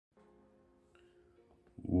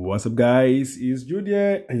What's up guys, it's Jude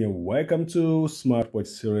and you're welcome to Smart Watch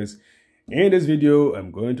series. In this video I'm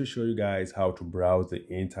going to show you guys how to browse the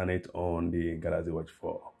internet on the Galaxy Watch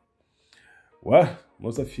 4. Well,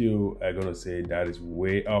 most of you are going to say that is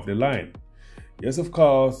way off the line. Yes, of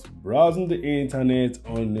course, browsing the internet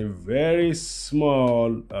on a very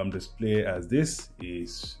small display as this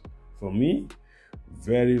is, for me,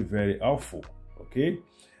 very helpful. Okay,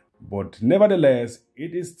 but nevertheless,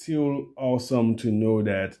 it is still awesome to know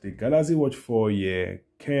that the Galaxy Watch 4 here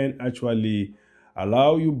can actually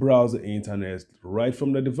allow you browse the internet right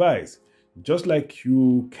from the device, just like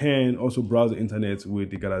you can also browse the internet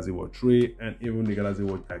with the Galaxy Watch 3 and even the Galaxy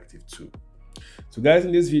Watch Active 2. So guys,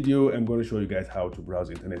 in this video, I'm going to show you guys how to browse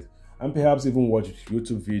the internet and perhaps even watch a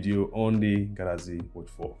YouTube video on the Galaxy Watch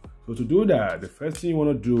 4. So to do that, the first thing you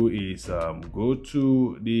want to do is go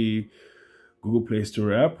to the Google Play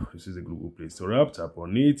Store app. This is the Google Play Store app. Tap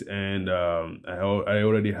on it, and I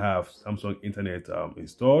already have Samsung Internet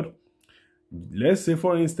installed. Let's say,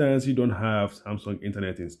 for instance, you don't have Samsung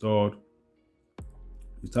Internet installed.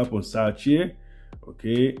 You tap on search here,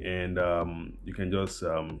 okay, and you can just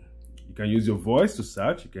you can use your voice to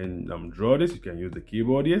search. You can draw this. You can use the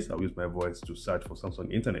keyboard. Yes, I'll use my voice to search for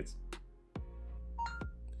Samsung Internet.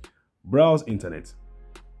 Browse Internet.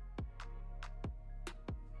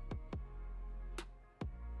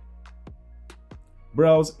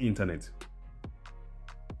 Browse internet.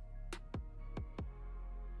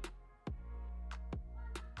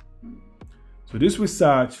 So this will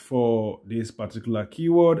search for this particular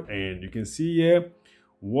keyword, and you can see here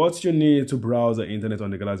what you need to browse the internet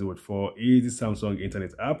on the Galaxy Watch 4 is the Samsung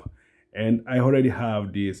Internet app, and I already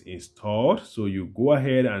have this installed. So you go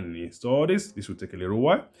ahead and install this. This will take a little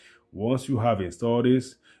while. Once you have installed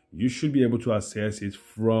this, you should be able to access it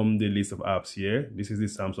from the list of apps here. This is the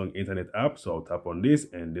Samsung Internet app. So I'll tap on this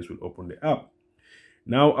and this will open the app.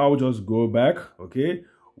 Now I'll just go back, okay?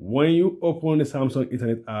 When you open the Samsung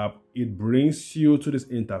Internet app, it brings you to this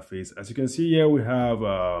interface. As you can see here, we have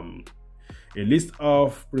a list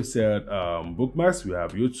of preset bookmarks. We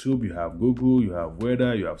have YouTube, you have Google, you have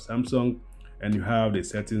weather, you have Samsung, and you have the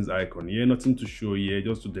settings icon here. Nothing to show here,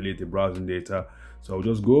 just to delete the browsing data. So I'll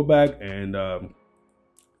just go back and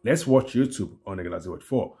let's watch YouTube on the Galaxy Watch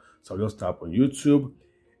 4. So I'll just tap on YouTube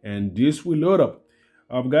and this will load up.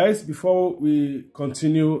 Guys, before we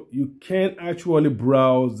continue, you can actually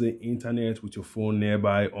browse the internet with your phone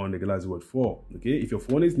nearby on the Galaxy Watch 4. Okay, if your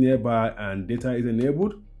phone is nearby and data is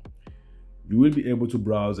enabled, you will be able to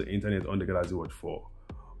browse the internet on the Galaxy Watch 4.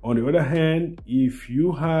 On the other hand, if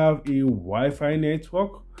you have a Wi-Fi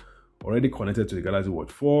network already connected to the Galaxy Watch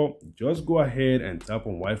 4, just go ahead and tap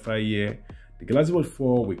on Wi-Fi here. The Galaxy Watch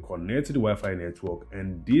 4 will connect to the Wi-Fi network,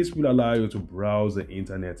 and this will allow you to browse the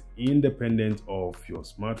internet independent of your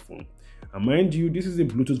smartphone. And mind you, this is the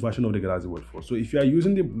Bluetooth version of the Galaxy Watch 4. So if you are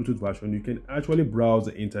using the Bluetooth version, you can actually browse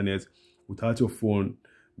the internet without your phone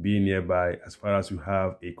being nearby, as far as you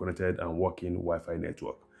have a connected and working Wi-Fi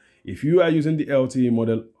network. If you are using the LTE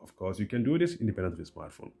model, of course, you can do this independent of your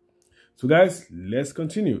smartphone. So guys, let's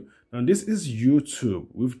continue. Now this is YouTube.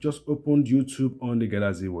 We've just opened YouTube on the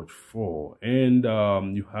Galaxy Watch 4, and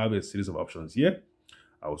you have a series of options here.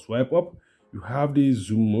 I'll swipe up. You have the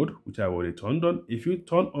zoom mode, which I've already turned on. If you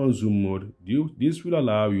turn on zoom mode, this will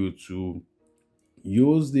allow you to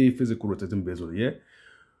use the physical rotating bezel here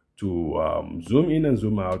to zoom in and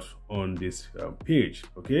zoom out on this page.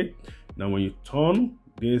 Okay, now when you turn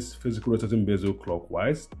this physical rotating bezel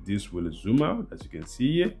clockwise, this will zoom out, as you can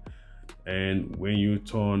see here. And when you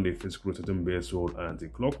turn the physical rotating bezel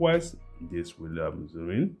anti-clockwise, this will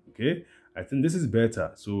zoom in. Okay, I think this is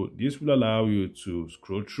better. So this will allow you to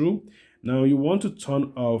scroll through. Now you want to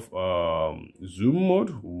turn off zoom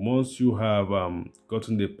mode once you have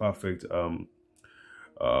gotten the perfect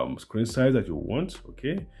screen size that you want.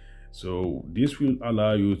 Okay, so this will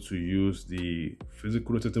allow you to use the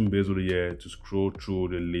physical rotating bezel here to scroll through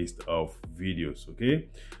the list of videos. Okay,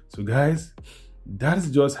 so guys, that is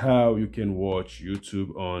just how you can watch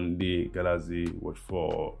YouTube on the Galaxy Watch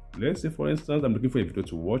 4. Let's say, for instance, I'm looking for a video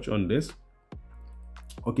to watch on this.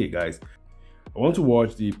 Okay, guys, I want to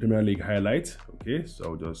watch the Premier League highlights. Okay, so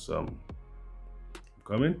I'll just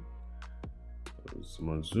come in.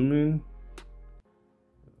 Someone zoom in.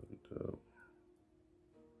 And,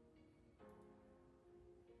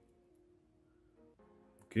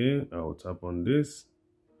 okay, I'll tap on this,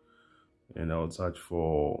 and I'll search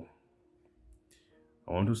for.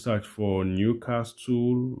 I want to search for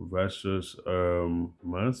Newcastle versus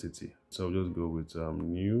Man City. So I'll just go with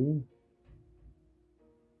new.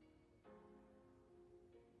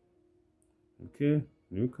 Okay,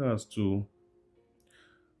 Newcastle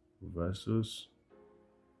versus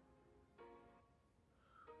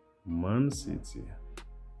Man City.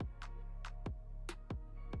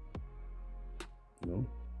 No.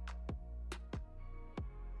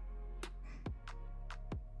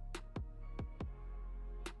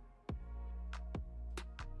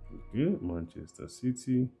 Okay, Manchester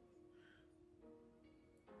City.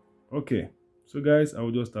 Okay, so guys, I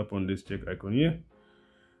will just tap on this check icon here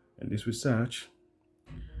and this will search.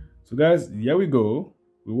 So guys, here we go.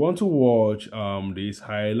 We want to watch this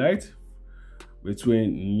highlight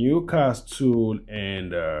between Newcastle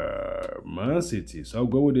and Man City. So I'll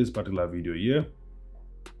go with this particular video here.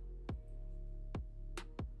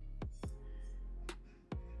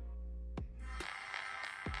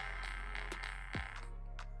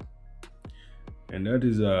 And that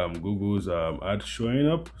is Google's ad showing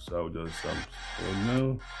up. So I'll just scroll now.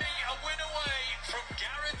 A win away from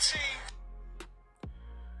guaranteed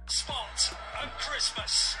spot at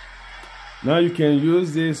Christmas. Now you can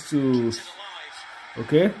use this to,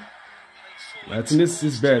 okay, I think this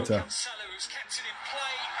is better. Who's kept it in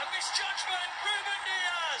play. A misjudgment. Ruben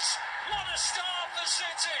Diaz. What a start for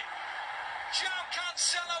City. João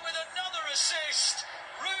Cancelo with another assist.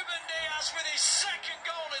 Ruben Diaz with his second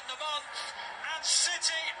goal in the month. And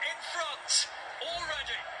City in front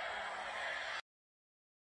already.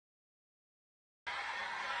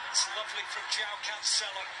 It's lovely from João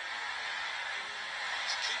Cancelo.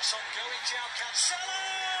 Keeps on going, João Cancelo.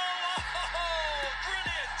 Oh,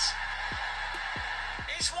 brilliant.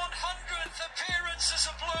 His 100th appearance as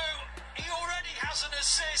a Blue. He already has an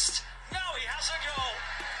assist. Now he has a goal.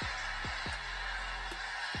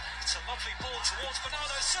 It's a lovely ball towards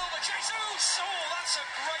Bernardo Silva. Jesus! Oh, that's a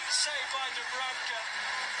great save by Dubravka.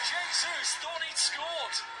 Jesus thought he'd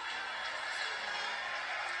scored.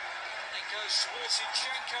 It goes towards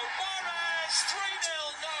Zinchenko. Mahrez,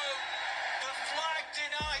 3-0, no. The flag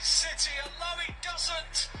denies City, and though it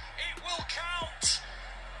doesn't, it will count.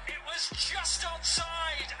 It was just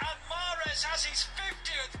onside, and Mahrez has his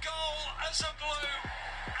 50th goal as a Blue,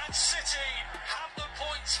 and City have the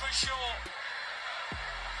points for sure.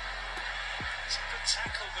 It's a good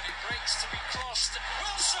tackle, but it breaks to be crossed.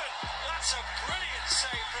 Wilson, that's a brilliant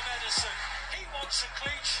save from Ederson. He wants a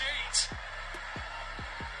clean sheet.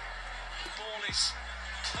 The ball is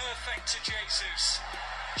perfect to Jesus.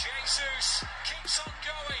 Jesus keeps on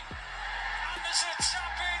going, and there's a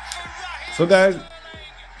tap in for Raheem.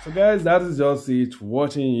 So guys, that is just it.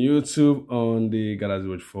 Watching YouTube on the Galaxy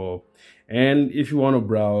Watch 4. And if you want to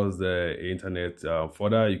browse the internet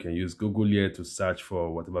further, you can use Google here to search for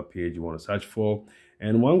whatever page you want to search for.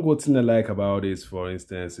 And one good thing I like about this, for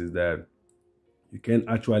instance, is that you can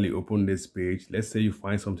actually open this page. Let's say you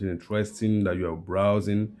find something interesting that you are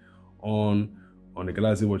browsing on the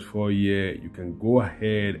Galaxy Watch 4 here, you can go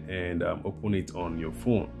ahead and open it on your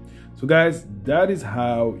phone. So guys, that is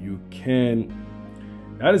how you can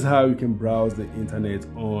browse the internet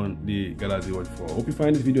on the Galaxy Watch 4. Hope you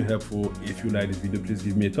find this video helpful. If you like this video, please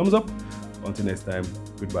give me a thumbs up. Until next time,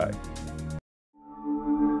 goodbye.